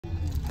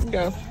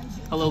Go.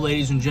 Hello,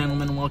 ladies and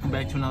gentlemen, and welcome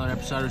back to another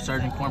episode of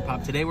Sergeant Corn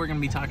Pop. Today we're going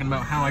to be talking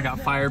about how I got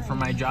fired from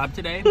my job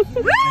today, and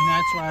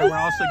that's why we're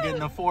also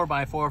getting a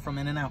 4x4 from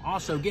In-N-Out.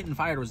 Also, getting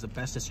fired was the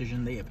best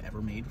decision they have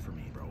ever made for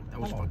me, bro. That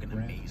was fucking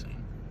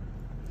amazing.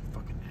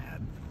 Fucking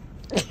ad.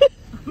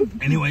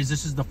 Anyways,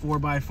 this is the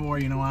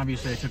 4x4. You know,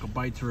 obviously I took a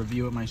bite to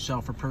review it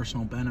myself for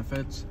personal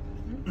benefits.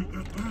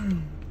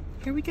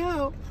 Here we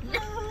go.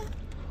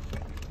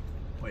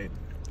 Wait.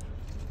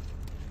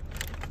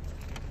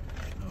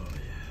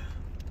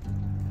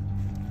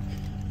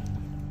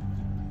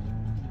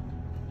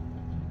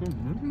 Wow.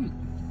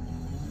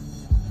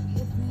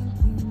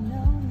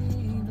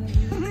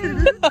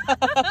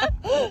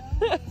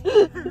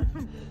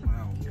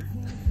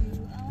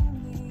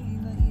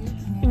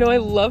 You know, I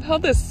love how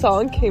this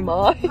song came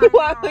on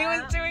while he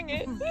was doing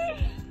it.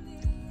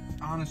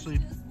 Honestly,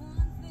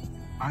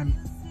 I'm...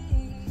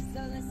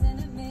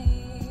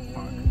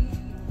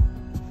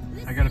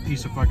 Fuck. I got a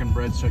piece of fucking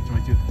bread stuck to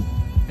my tooth.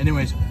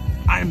 Anyways,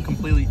 I am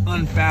completely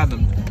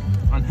unfathomed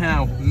on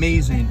how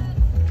amazing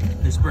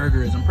this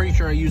burger is. I'm pretty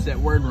sure I used that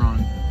word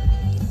wrong,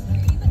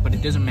 but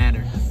it doesn't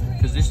matter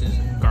because this is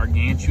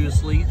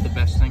gargantuously the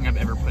best thing I've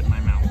ever put in my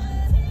mouth.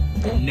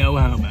 No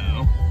homo.